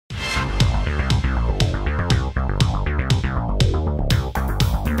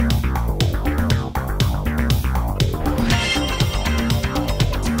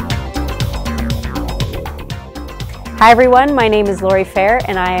Hi everyone, my name is Lorrie Fair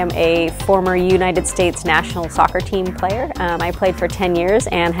and I am a former United States national soccer team player. I played for 10 years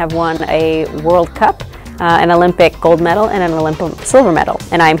and have won a World Cup, an Olympic gold medal and an Olympic silver medal.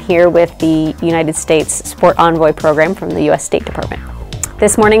 And I'm here with the United States Sport Envoy program from the US State Department.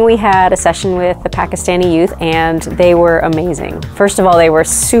 This morning we had a session with the Pakistani youth and they were amazing. First of all, they were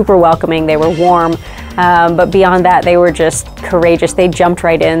super welcoming, they were warm, but beyond that they were just courageous. They jumped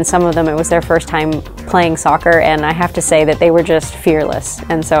right in. Some of them, it was their first time playing soccer, and I have to say that they were just fearless.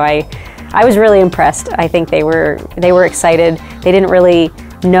 And so I was really impressed. I think they were excited. They didn't really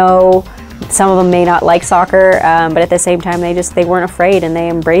know. Some of them may not like soccer, but at the same time they weren't afraid and they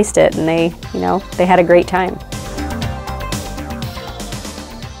embraced it, and they had a great time.